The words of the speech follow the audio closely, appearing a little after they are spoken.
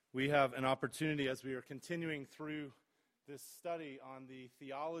We have an opportunity as we are continuing through this study on the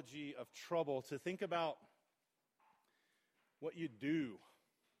theology of trouble to think about what you do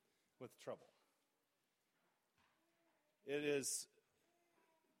with trouble. It is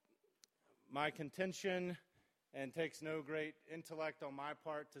my contention, and takes no great intellect on my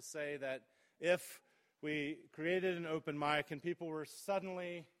part, to say that if we created an open mic and people were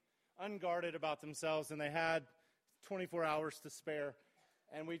suddenly unguarded about themselves and they had 24 hours to spare,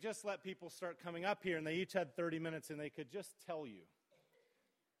 and we just let people start coming up here and they each had 30 minutes and they could just tell you,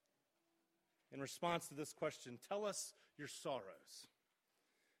 in response to this question, tell us your sorrows.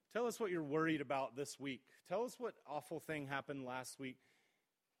 Tell us what you're worried about this week. Tell us what awful thing happened last week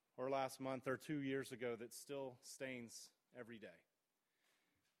or last month or 2 years ago that still stains every day.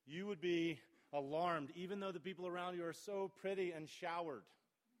 You would be alarmed, even though the people around you are so pretty and showered.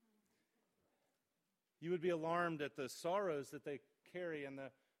 You would be alarmed at the sorrows that they carry and the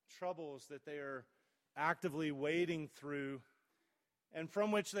troubles that they are actively wading through, and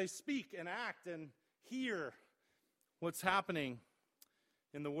from which they speak and act and hear what's happening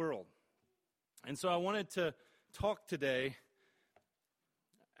in the world. And so I wanted to talk today,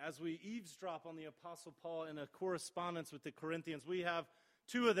 as we eavesdrop on the Apostle Paul in a correspondence with the Corinthians. We have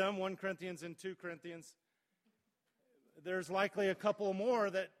two of them, 1 Corinthians and 2 Corinthians. There's likely a couple more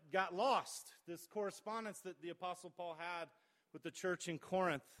that got lost, this correspondence that the Apostle Paul had with the church in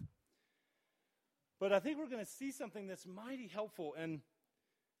Corinth. But I think we're going to see something that's mighty helpful and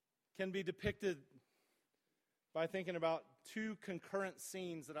can be depicted by thinking about two concurrent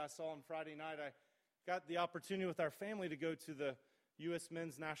scenes that I saw on Friday night. I got the opportunity with our family to go to the U.S.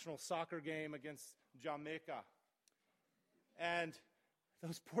 men's national soccer game against Jamaica. And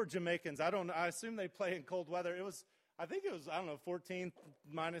those poor Jamaicans, I assume they play in cold weather. I think it was 14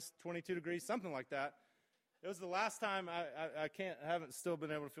 minus 22 degrees, something like that. It was the last time I haven't still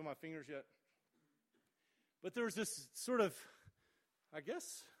been able to feel my fingers yet. But there was this sort of, I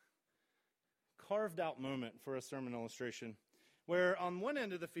guess, carved out moment for a sermon illustration, where on one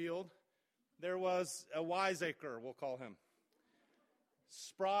end of the field, there was a wiseacre, we'll call him.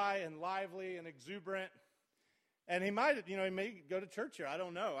 Spry and lively and exuberant. And he may go to church here. I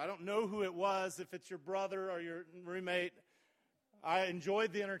don't know. I don't know who it was, if it's your brother or your roommate. I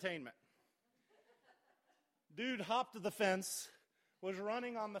enjoyed the entertainment. Dude hopped to the fence, was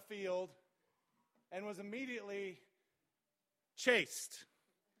running on the field, and was immediately chased.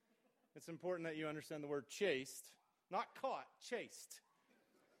 It's important that you understand the word chased. Not caught, chased.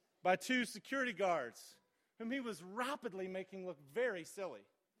 By two security guards, whom he was rapidly making look very silly.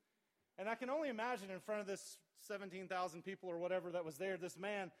 And I can only imagine in front of this 17,000 people or whatever that was there, this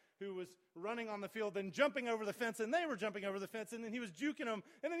man who was running on the field, then jumping over the fence, and they were jumping over the fence, and then he was juking them,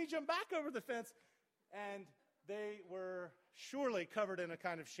 and then he jumped back over the fence, and they were surely covered in a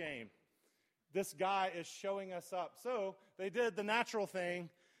kind of shame. This guy is showing us up. So they did the natural thing.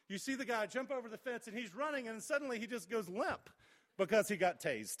 You see the guy jump over the fence, and he's running, and suddenly he just goes limp because he got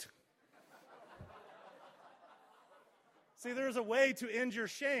tased. See, there's a way to end your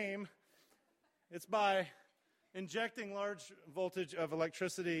shame. It's by injecting large voltage of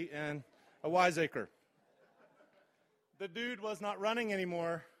electricity in a wiseacre. The dude was not running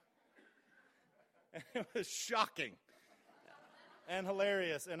anymore. And it was shocking and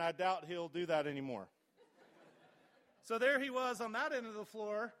hilarious, and I doubt he'll do that anymore. So there he was on that end of the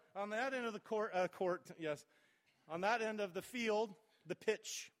floor, on that end of the court, on that end of the field, the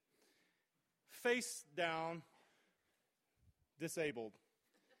pitch, face down, disabled,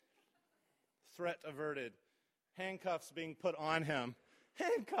 threat averted, handcuffs being put on him.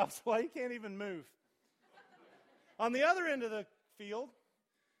 Handcuffs while he can't even move. On the other end of the field,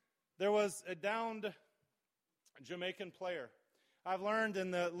 there was a downed Jamaican player. I've learned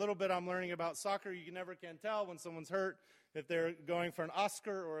in the little bit I'm learning about soccer, you never can tell when someone's hurt, if they're going for an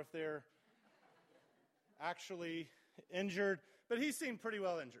Oscar or if they're actually injured. But he seemed pretty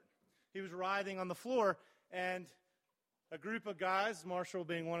well injured. He was writhing on the floor, and a group of guys, Marshall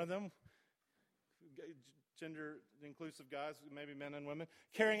being one of them, gender-inclusive guys, maybe men and women,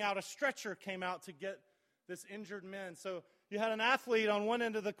 carrying out a stretcher came out to get this injured man. So you had an athlete on one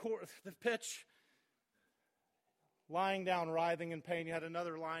end of the pitch, lying down, writhing in pain. You had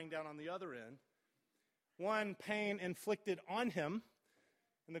another lying down on the other end. One pain inflicted on him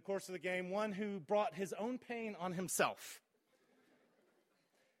in the course of the game, one who brought his own pain on himself.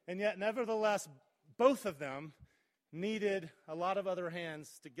 And yet, nevertheless, both of them needed a lot of other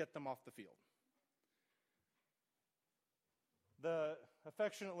hands to get them off the field. The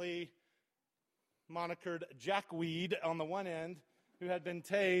affectionately monikered Jackweed on the one end, who had been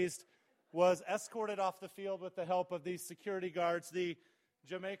tased, was escorted off the field with the help of these security guards. The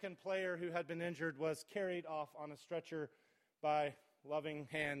Jamaican player who had been injured was carried off on a stretcher by loving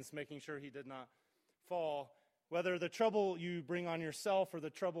hands, making sure he did not fall. Whether the trouble you bring on yourself or the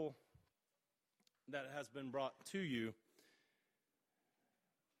trouble that has been brought to you,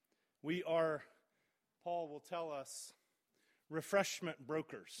 we are, Paul will tell us, refreshment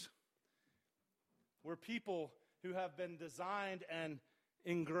brokers. We're people who have been designed and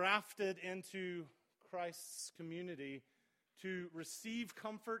engrafted into Christ's community to receive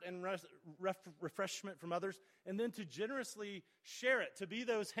comfort and refreshment from others, and then to generously share it, to be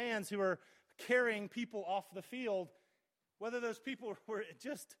those hands who are carrying people off the field, whether those people were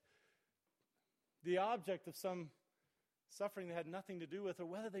just the object of some suffering they had nothing to do with, or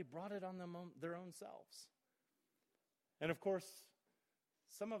whether they brought it on their own selves. And of course,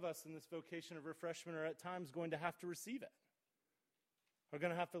 some of us in this vocation of refreshment are at times going to have to receive it. We're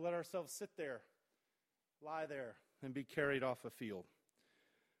going to have to let ourselves sit there, lie there, and be carried off a field.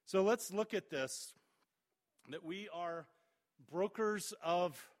 So let's look at this, that we are brokers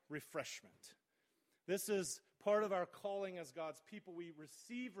of refreshment. This is part of our calling as God's people. We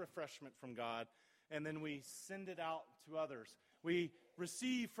receive refreshment from God, and then we send it out to others. We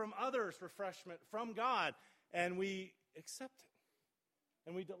receive from others refreshment from God, and we accept it.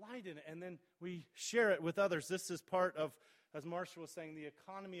 And we delight in it, and then we share it with others. This is part of, as Marshall was saying, the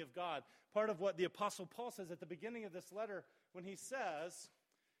economy of God. Part of what the Apostle Paul says at the beginning of this letter when he says,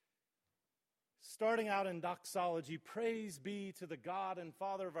 starting out in doxology, praise be to the God and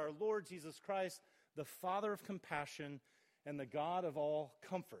Father of our Lord Jesus Christ, the Father of compassion and the God of all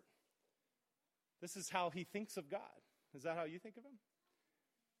comfort. This is how he thinks of God. Is that how you think of him?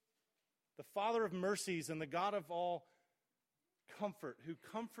 The Father of mercies and the God of all comfort, who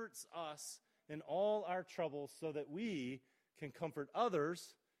comforts us in all our troubles so that we can comfort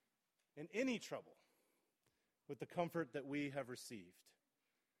others in any trouble with the comfort that we have received.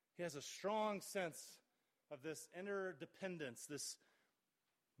 He has a strong sense of this interdependence, this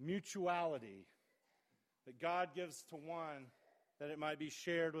mutuality that God gives to one that it might be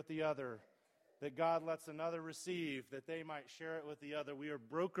shared with the other, that God lets another receive that they might share it with the other. We are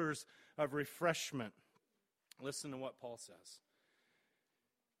brokers of refreshment. Listen to what Paul says.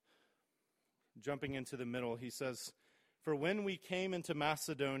 Jumping into the middle, he says, "For when we came into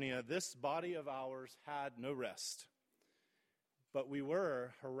Macedonia, this body of ours had no rest, but we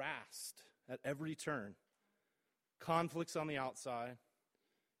were harassed at every turn, conflicts on the outside,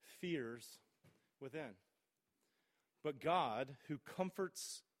 fears within. But God, who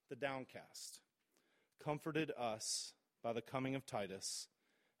comforts the downcast, comforted us by the coming of Titus,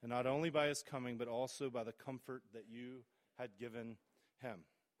 and not only by his coming, but also by the comfort that you had given him."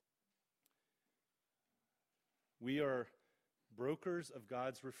 We are brokers of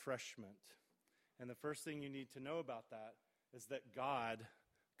God's refreshment. And the first thing you need to know about that is that God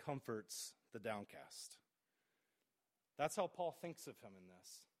comforts the downcast. That's how Paul thinks of him in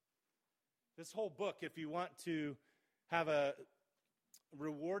this. This whole book, if you want to have a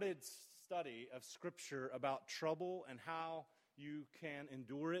rewarded study of Scripture about trouble and how you can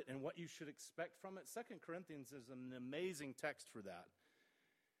endure it and what you should expect from it, 2 Corinthians is an amazing text for that.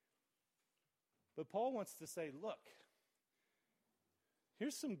 But Paul wants to say, look,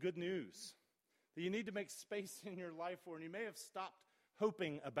 here's some good news that you need to make space in your life for, and you may have stopped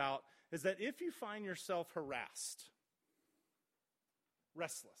hoping about, is that if you find yourself harassed,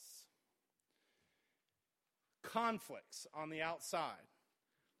 restless, conflicts on the outside,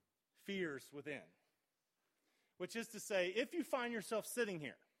 fears within, which is to say, if you find yourself sitting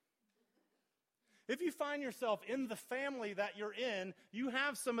here, if you find yourself in the family that you're in, you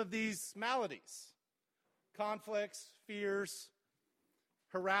have some of these maladies. Conflicts, fears,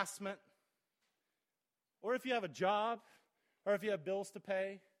 harassment. Or if you have a job, or if you have bills to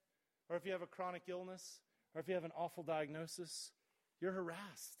pay, or if you have a chronic illness, or if you have an awful diagnosis, you're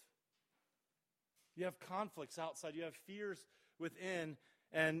harassed. You have conflicts outside. You have fears within.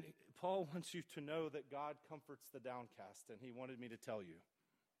 And Paul wants you to know that God comforts the downcast, and he wanted me to tell you.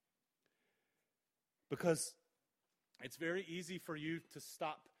 Because it's very easy for you to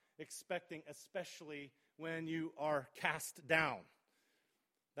stop expecting, especially when you are cast down.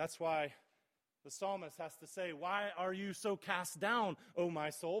 That's why the psalmist has to say, "Why are you so cast down, O my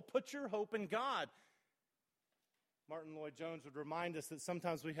soul? Put your hope in God." Martin Lloyd-Jones would remind us that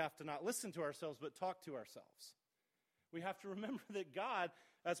sometimes we have to not listen to ourselves, but talk to ourselves. We have to remember that God,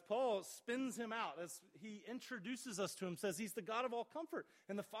 as Paul spins him out, as he introduces us to him, says he's the God of all comfort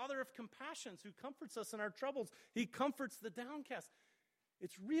and the Father of compassions who comforts us in our troubles. He comforts the downcast.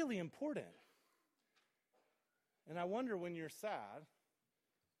 It's really important. And I wonder when you're sad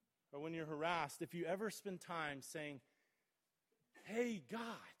or when you're harassed, if you ever spend time saying, hey, God,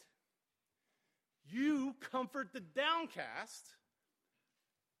 you comfort the downcast.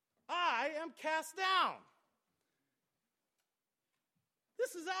 I am cast down.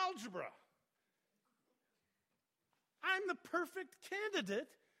 This is algebra. I'm the perfect candidate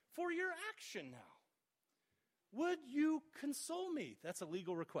for your action now. Would you console me? That's a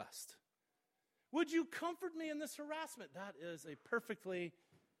legal request. Would you comfort me in this harassment? That is a perfectly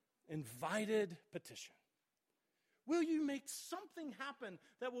invited petition. Will you make something happen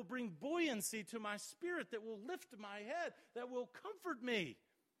that will bring buoyancy to my spirit, that will lift my head, that will comfort me?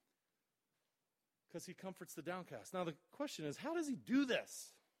 Because he comforts the downcast. Now the question is, how does he do this?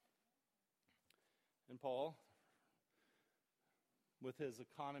 And Paul, with his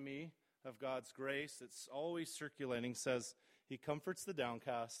economy of God's grace, it's always circulating, says he comforts the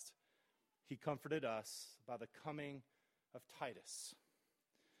downcast. He comforted us by the coming of Titus.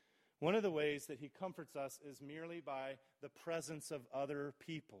 One of the ways that he comforts us is merely by the presence of other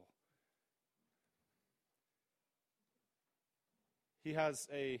people. He has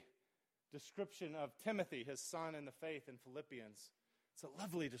a description of Timothy, his son in the faith, in Philippians. It's a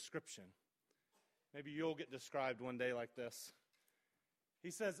lovely description. Maybe you'll get described one day like this. He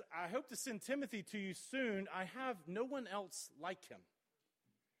says, I hope to send Timothy to you soon. I have no one else like him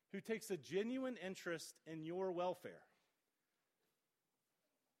who takes a genuine interest in your welfare.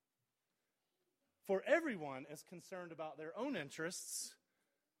 For everyone is concerned about their own interests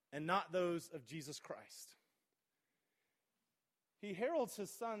and not those of Jesus Christ. He heralds his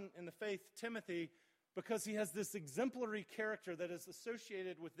son in the faith, Timothy, because he has this exemplary character that is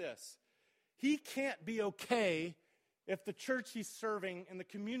associated with this. He can't be okay if the church he's serving and the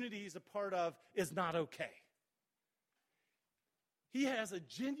community he's a part of is not okay. He has a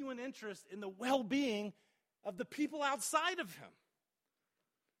genuine interest in the well-being of the people outside of him.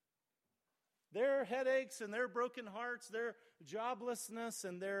 Their headaches and their broken hearts, their joblessness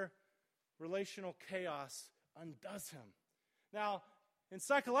and their relational chaos undoes him. Now, in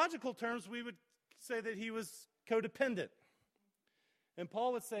psychological terms, we would say that he was codependent. And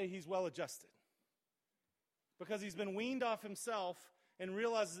Paul would say he's well-adjusted. Because he's been weaned off himself and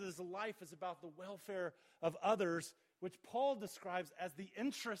realizes his life is about the welfare of others, which Paul describes as the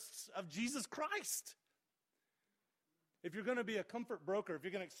interests of Jesus Christ. If you're going to be a comfort broker, if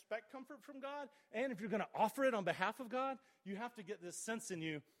you're going to expect comfort from God, and if you're going to offer it on behalf of God, you have to get this sense in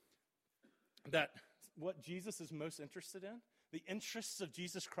you that what Jesus is most interested in, the interests of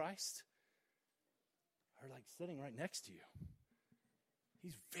Jesus Christ, are like sitting right next to you.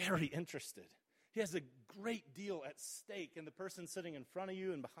 He's very interested. He has a great deal at stake in the person sitting in front of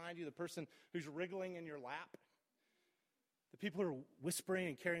you and behind you, the person who's wriggling in your lap, the people who are whispering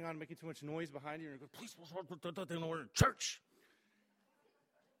and carrying on, making too much noise behind you, and you're going, please, we're in church.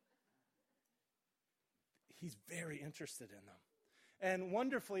 He's very interested in them. And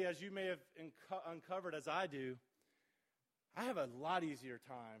wonderfully, as you may have uncovered, as I do, I have a lot easier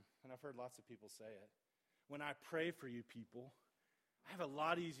time, and I've heard lots of people say it, when I pray for you people. I have a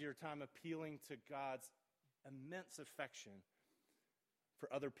lot easier time appealing to God's immense affection for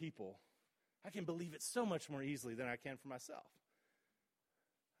other people. I can believe it so much more easily than I can for myself.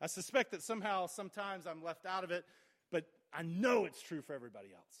 I suspect that somehow, sometimes I'm left out of it, but I know it's true for everybody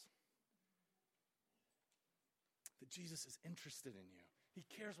else. That Jesus is interested in you. He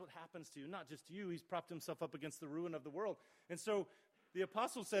cares what happens to you, not just you. He's propped himself up against the ruin of the world. And so the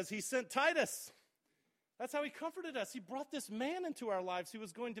apostle says he sent Titus. That's how he comforted us. He brought this man into our lives who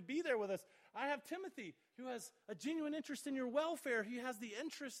was going to be there with us. I have Timothy, who has a genuine interest in your welfare. He has the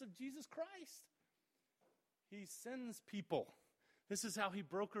interests of Jesus Christ. He sends people. This is how he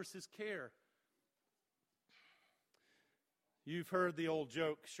brokers his care. You've heard the old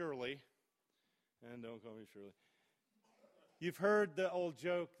joke, Shirley. And don't call me Shirley. You've heard the old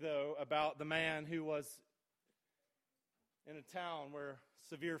joke, though, about the man who was in a town where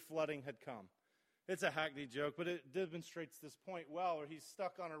severe flooding had come. It's a hackneyed joke, but it demonstrates this point well, where he's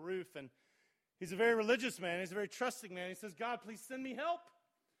stuck on a roof, and he's a very religious man. He's a very trusting man. He says, God, please send me help.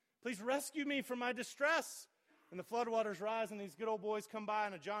 Please rescue me from my distress. And the floodwaters rise, and these good old boys come by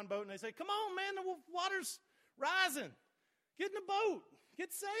in a John boat, and they say, come on, man, the water's rising. Get in the boat.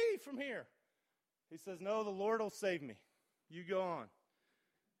 Get saved from here. He says, no, the Lord will save me. You go on.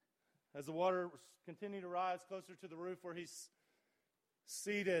 As the water continued to rise closer to the roof where he's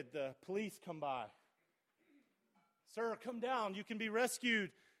seated, the police come by. Sir, come down. You can be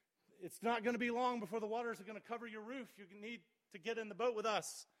rescued. It's not going to be long before the waters are going to cover your roof. You need to get in the boat with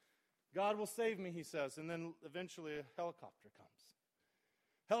us. God will save me, he says. And then eventually a helicopter comes.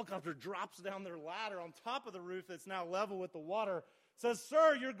 Helicopter drops down their ladder on top of the roof that's now level with the water. Says,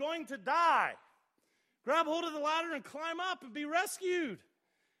 sir, you're going to die. Grab hold of the ladder and climb up and be rescued.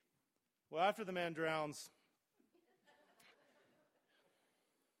 Well, after the man drowns,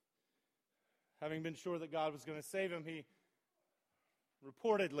 having been sure that God was going to save him, he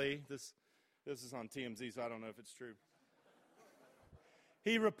reportedly, this is on TMZ, so I don't know if it's true.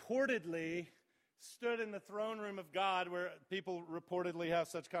 He reportedly stood in the throne room of God, where people reportedly have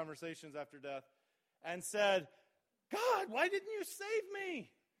such conversations after death, and said, God, why didn't you save me?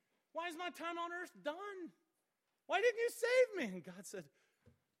 Why is my time on earth done? Why didn't you save me? And God said,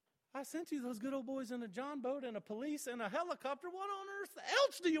 I sent you those good old boys in a John boat and a police and a helicopter. What on earth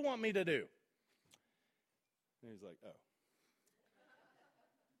else do you want me to do? And he's like, oh.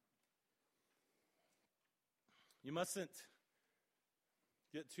 You mustn't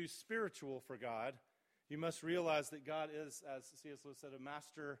get too spiritual for God. You must realize that God is, as C.S. Lewis said, a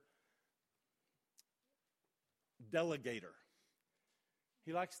master delegator.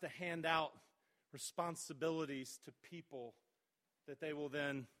 He likes to hand out responsibilities to people that they will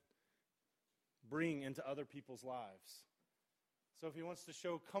then bring into other people's lives. So if he wants to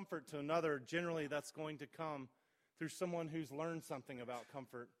show comfort to another, generally that's going to come through someone who's learned something about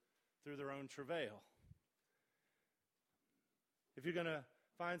comfort through their own travail. If you're going to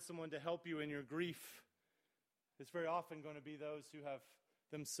find someone to help you in your grief, it's very often going to be those who have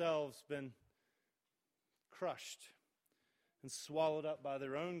themselves been crushed and swallowed up by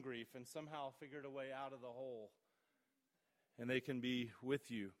their own grief and somehow figured a way out of the hole. And they can be with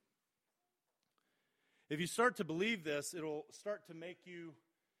you. If you start to believe this, it'll start to make you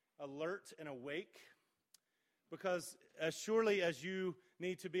alert and awake. Because as surely as you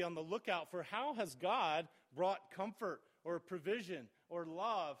need to be on the lookout for how has God brought comfort or provision or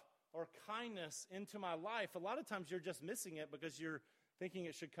love or kindness into my life, a lot of times you're just missing it because you're thinking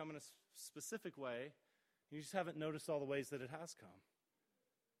it should come in a specific way. You just haven't noticed all the ways that it has come.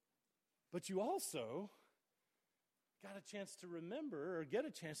 But you also got a chance to remember, or get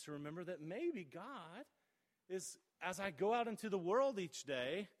a chance to remember, that maybe God is, as I go out into the world each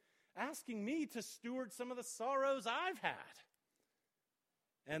day, asking me to steward some of the sorrows I've had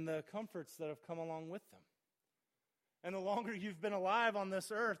and the comforts that have come along with them. And the longer you've been alive on this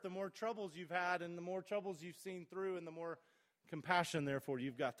earth, the more troubles you've had and the more troubles you've seen through and the more compassion, therefore,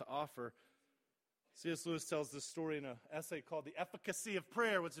 you've got to offer. C.S. Lewis tells this story in an essay called The Efficacy of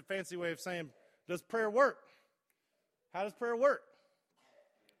Prayer, which is a fancy way of saying, does prayer work? How does prayer work?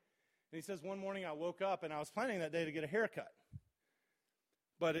 And he says, one morning I woke up and I was planning that day to get a haircut.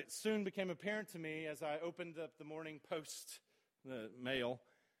 But it soon became apparent to me as I opened up the Morning Post, the mail,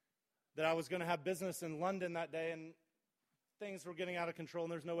 that I was going to have business in London that day and things were getting out of control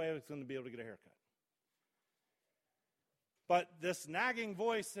and there's no way I was going to be able to get a haircut. But this nagging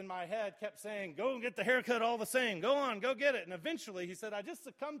voice in my head kept saying, go and get the haircut all the same. Go on, go get it. And eventually, he said, I just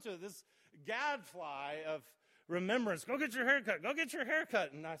succumbed to this gadfly of remembrance. Go get your haircut. Go get your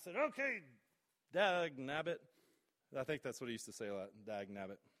haircut. And I said, okay, dag nabbit. I think that's what he used to say a lot, dag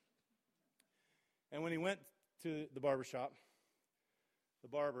nabbit. And when he went to the barber shop, the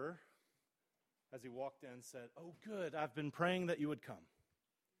barber, as he walked in, said, oh, good, I've been praying that you would come.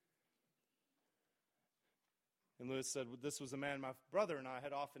 And Lewis said, well, this was a man my brother and I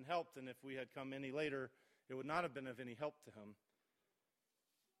had often helped, and if we had come any later, it would not have been of any help to him.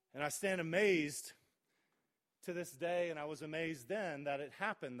 And I stand amazed to this day, and I was amazed then that it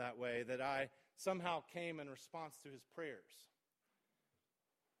happened that way, that I somehow came in response to his prayers.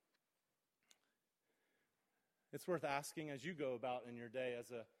 It's worth asking as you go about in your day as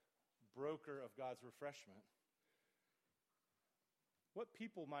a broker of God's refreshment, what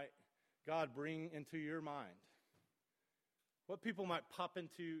people might God bring into your mind? What people might pop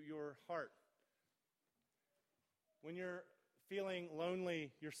into your heart? When you're feeling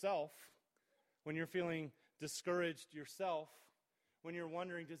lonely yourself, when you're feeling discouraged yourself, when you're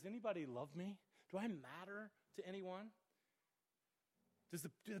wondering, does anybody love me? Do I matter to anyone?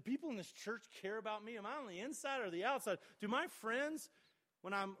 Do the people in this church care about me? Am I on the inside or the outside? Do my friends,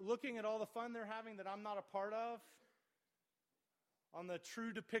 when I'm looking at all the fun they're having that I'm not a part of, on the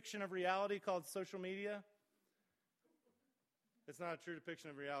true depiction of reality called social media? It's not a true depiction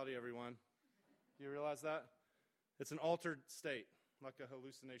of reality, everyone. Do you realize that? It's an altered state, like a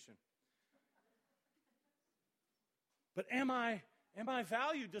hallucination. But am I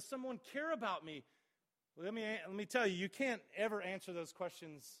valued? Does someone care about me? Well, let me tell you, you can't ever answer those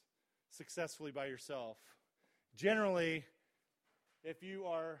questions successfully by yourself. Generally, if you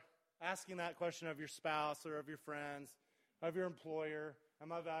are asking that question of your spouse or of your friends, of your employer,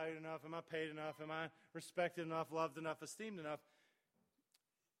 am I valued enough? Am I paid enough? Am I respected enough, loved enough, esteemed enough?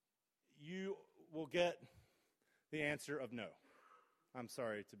 You will get the answer of no. I'm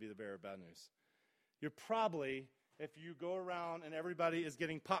sorry to be the bearer of bad news. You're probably, if you go around and everybody is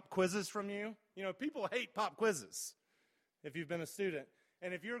getting pop quizzes from you, people hate pop quizzes if you've been a student.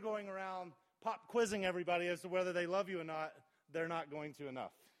 And if you're going around pop quizzing everybody as to whether they love you or not, they're not going to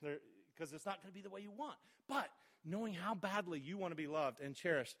enough. Because it's not going to be the way you want. But knowing how badly you want to be loved and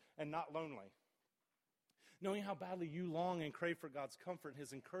cherished and not lonely, knowing how badly you long and crave for God's comfort and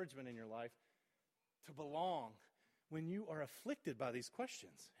his encouragement in your life, to belong when you are afflicted by these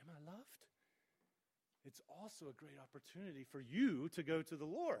questions. Am I loved? It's also a great opportunity for you to go to the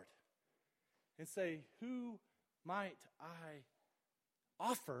Lord and say, who might I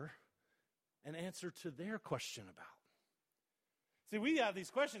offer an answer to their question about? See, we have these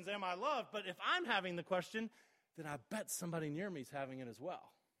questions, am I loved? But if I'm having the question, then I bet somebody near me is having it as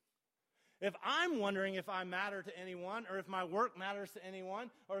well. If I'm wondering if I matter to anyone, or if my work matters to anyone,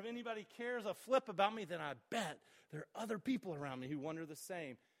 or if anybody cares a flip about me, then I bet there are other people around me who wonder the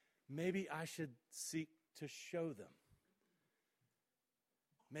same. Maybe I should seek to show them.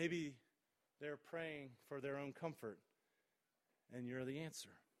 Maybe they're praying for their own comfort, and you're the answer.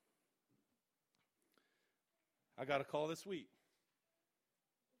 I got a call this week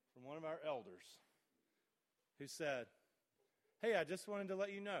from one of our elders who said, hey, I just wanted to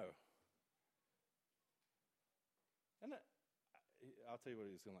let you know. And I'll tell you what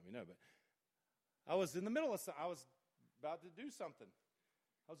he was going to let me know, but I was in the middle of something. I was about to do something.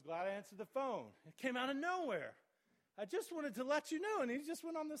 I was glad I answered the phone. It came out of nowhere. I just wanted to let you know, and he just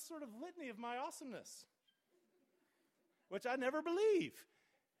went on this sort of litany of my awesomeness, which I never believe.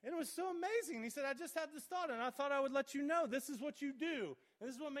 And it was so amazing. And he said, I just had this thought, and I thought I would let you know this is what you do, and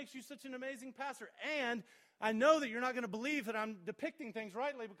this is what makes you such an amazing pastor. And I know that you're not going to believe that I'm depicting things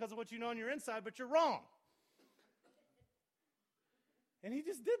rightly because of what you know on your inside, but you're wrong. And he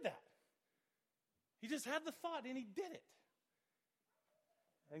just did that. He just had the thought, and he did it.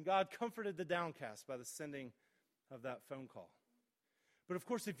 And God comforted the downcast by the sending of that phone call. But of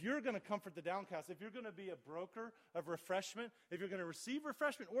course, if you're going to comfort the downcast, if you're going to be a broker of refreshment, if you're going to receive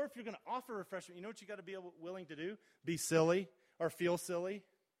refreshment, or if you're going to offer refreshment, you know what you got to be willing to do? Be silly or feel silly.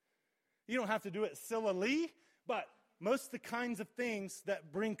 You don't have to do it sillily, but most of the kinds of things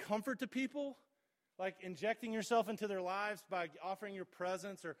that bring comfort to people, like injecting yourself into their lives by offering your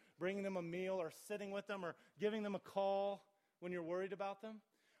presence or bringing them a meal or sitting with them or giving them a call when you're worried about them,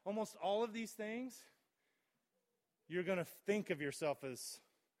 almost all of these things, you're going to think of yourself as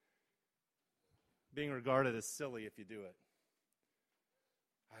being regarded as silly if you do it.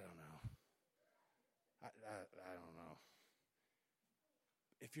 I don't know. I don't know.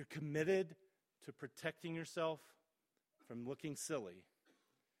 If you're committed to protecting yourself from looking silly,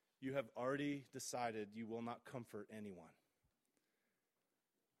 you have already decided you will not comfort anyone.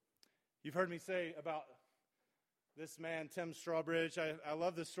 You've heard me say about this man, Tim Strawbridge. I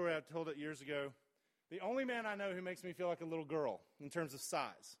love this story. I told it years ago. The only man I know who makes me feel like a little girl in terms of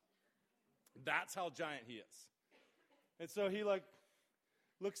size. That's how giant he is. And so he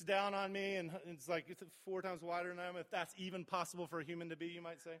looks down on me, and it's 4 times wider than I am, if that's even possible for a human to be, you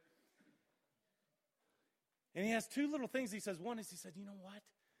might say. And he has 2 little things he says. One is he said, you know what?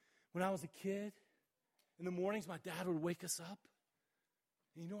 When I was a kid, in the mornings, my dad would wake us up.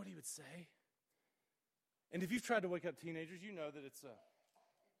 And you know what he would say? And if you've tried to wake up teenagers, you know that it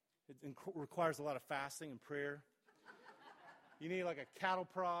requires a lot of fasting and prayer. You need like a cattle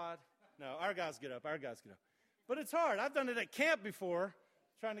prod. No, our guys get up. But it's hard. I've done it at camp before,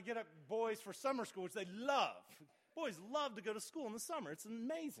 trying to get up boys for summer school, which they love. Boys love to go to school in the summer. It's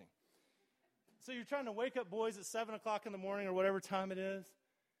amazing. So you're trying to wake up boys at 7 o'clock in the morning or whatever time it is.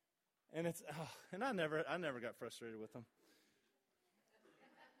 And and I never got frustrated with them.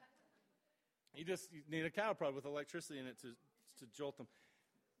 You need a cattle prod with electricity in it to jolt them.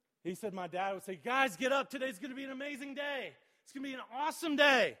 He said my dad would say, guys, get up. Today's going to be an amazing day. It's going to be an awesome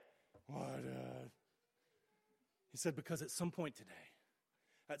day. Why, Dad? He said, because at some point today,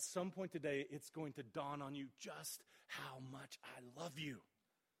 it's going to dawn on you just how much I love you.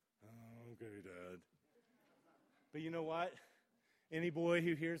 Oh, okay, Dad. But you know what? Any boy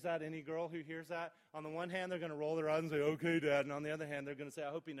who hears that, any girl who hears that, on the one hand, they're going to roll their eyes and say, okay, Dad. And on the other hand, they're going to say, I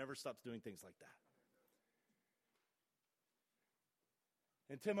hope he never stops doing things like that.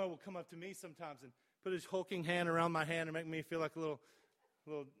 And Timo will come up to me sometimes and put his hulking hand around my hand and make me feel like a little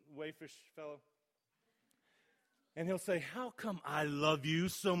waifish fellow. And he'll say, how come I love you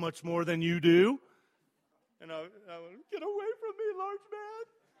so much more than you do? And I will, get away from me, large man.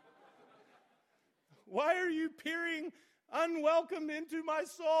 Why are you peering unwelcome into my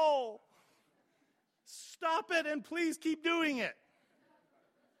soul? Stop it and please keep doing it.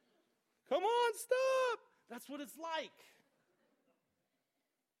 Come on, stop. That's what it's like.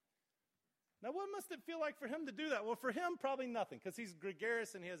 Now, what must it feel like for him to do that? Well, for him, probably nothing, because he's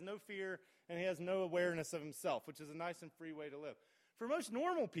gregarious and he has no fear and he has no awareness of himself, which is a nice and free way to live. For most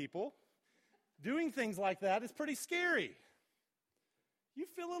normal people, doing things like that is pretty scary. You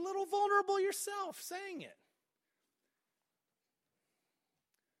feel a little vulnerable yourself saying it.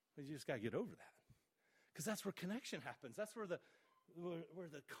 But you just got to get over that, because that's where connection happens. That's where the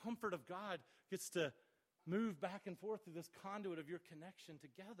comfort of God gets to move back and forth through this conduit of your connection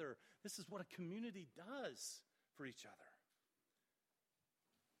together. This is what a community does for each other.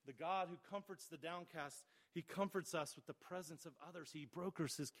 The God who comforts the downcast, he comforts us with the presence of others. He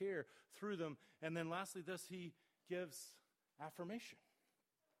brokers his care through them. And then lastly, he gives affirmation.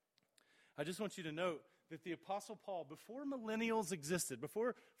 I just want you to note that the Apostle Paul, before millennials existed,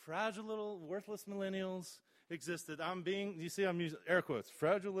 before fragile little worthless millennials existed, I'm using air quotes,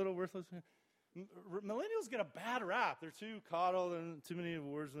 fragile little worthless. Millennials get a bad rap. They're too coddled and too many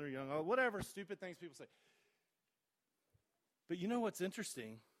words when they're young. Whatever stupid things people say. But you know what's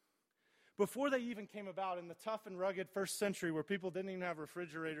interesting? Before they even came about in the tough and rugged first century where people didn't even have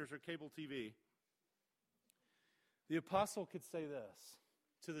refrigerators or cable TV, the apostle could say this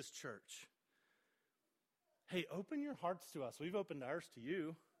to this church. Hey, open your hearts to us. We've opened ours to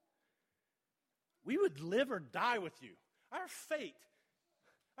you. We would live or die with you. Our fate,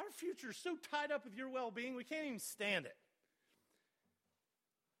 our future is so tied up with your well-being, we can't even stand it.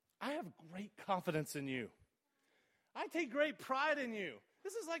 I have great confidence in you. I take great pride in you.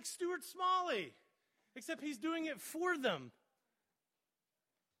 This is like Stuart Smalley, except he's doing it for them.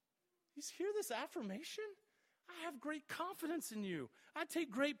 You hear this affirmation? I have great confidence in you. I take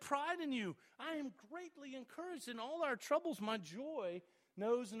great pride in you. I am greatly encouraged in all our troubles. My joy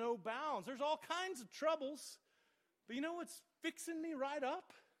knows no bounds. There's all kinds of troubles. But you know what's fixing me right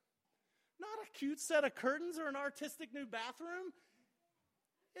up? Not a cute set of curtains or an artistic new bathroom.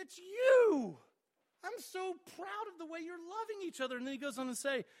 It's you. I'm so proud of the way you're loving each other. And then he goes on to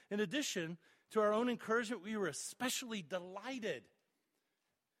say, in addition to our own encouragement, we were especially delighted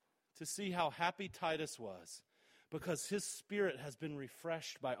to see how happy Titus was, because his spirit has been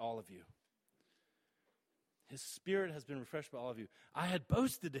refreshed by all of you. His spirit has been refreshed by all of you. I had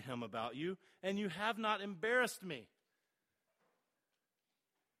boasted to him about you, and you have not embarrassed me.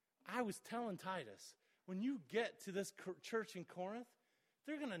 I was telling Titus, when you get to this church in Corinth,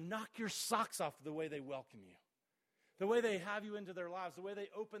 they're going to knock your socks off the way they welcome you, the way they have you into their lives, the way they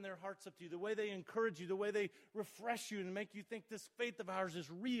open their hearts up to you, the way they encourage you, the way they refresh you and make you think this faith of ours is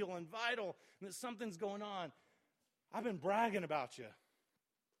real and vital and that something's going on. I've been bragging about you.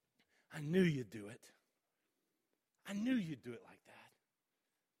 I knew you'd do it. I knew you'd do it like that.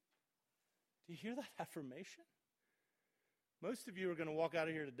 Do you hear that affirmation? Most of you are going to walk out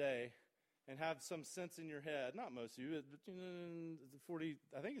of here today and have some sense in your head, not most of you, but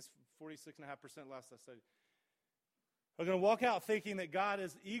I think it's 46.5% last I studied, are going to walk out thinking that God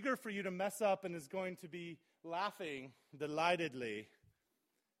is eager for you to mess up and is going to be laughing delightedly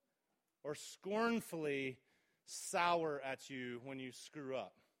or scornfully sour at you when you screw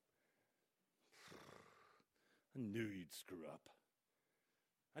up. I knew you'd screw up.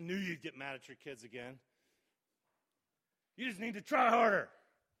 I knew you'd get mad at your kids again. You just need to try harder.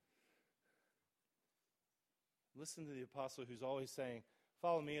 Listen to the apostle who's always saying,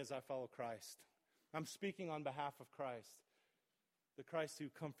 follow me as I follow Christ. I'm speaking on behalf of Christ, the Christ who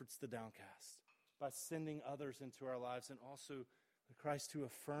comforts the downcast by sending others into our lives, and also the Christ who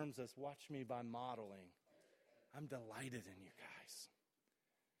affirms us. Watch me by modeling. I'm delighted in you guys.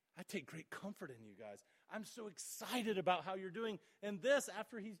 I take great comfort in you guys. I'm so excited about how you're doing. And this,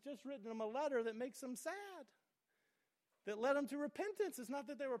 after he's just written them a letter that makes them sad, that led them to repentance. It's not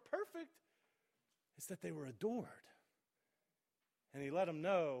that they were perfect. It's that they were adored. And he let them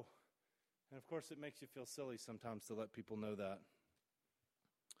know. And of course, it makes you feel silly sometimes to let people know that.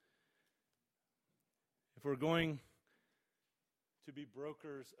 If we're going to be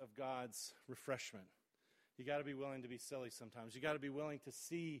brokers of God's refreshment, you got to be willing to be silly sometimes. You got to be willing to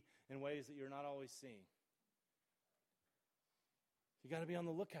see in ways that you're not always seeing. You got to be on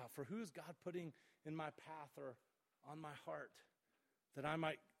the lookout for who is God putting in my path or on my heart that I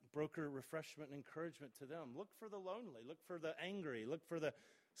might broker refreshment and encouragement to them. Look for the lonely. Look for the angry. Look for the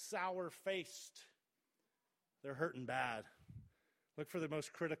sour-faced. They're hurting bad. Look for the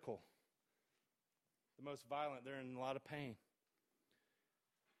most critical, the most violent. They're in a lot of pain.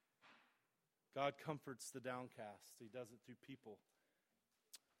 God comforts the downcast. He does it through people.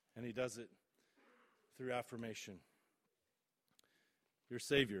 And he does it through affirmation. Your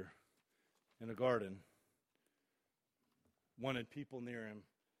Savior in a garden wanted people near him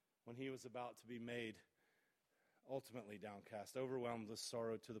when he was about to be made ultimately downcast, overwhelmed with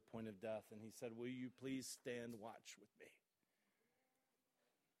sorrow to the point of death. And he said, "Will you please stand watch with me?"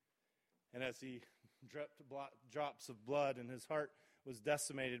 And as he dripped drops of blood, and his heart was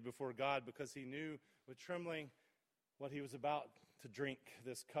decimated before God because he knew with trembling what he was about to drink,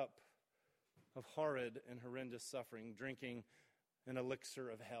 this cup of horrid and horrendous suffering, drinking an elixir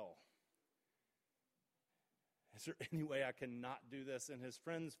of hell. Is there any way I can not do this? And his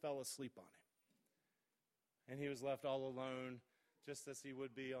friends fell asleep on him. And he was left all alone, just as he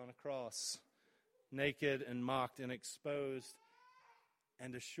would be on a cross, naked and mocked and exposed,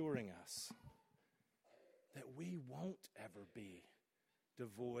 and assuring us that we won't ever be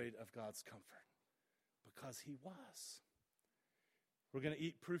devoid of God's comfort, because he was. We're going to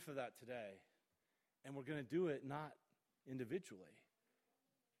eat proof of that today, and we're going to do it not individually,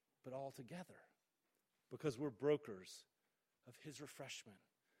 but all together, because we're brokers of his refreshment,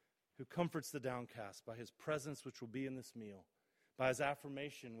 who comforts the downcast by his presence, which will be in this meal, by his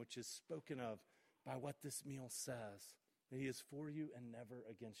affirmation, which is spoken of by what this meal says, that he is for you and never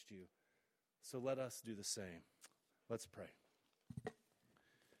against you. So let us do the same. Let's pray.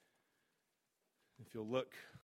 If you'll look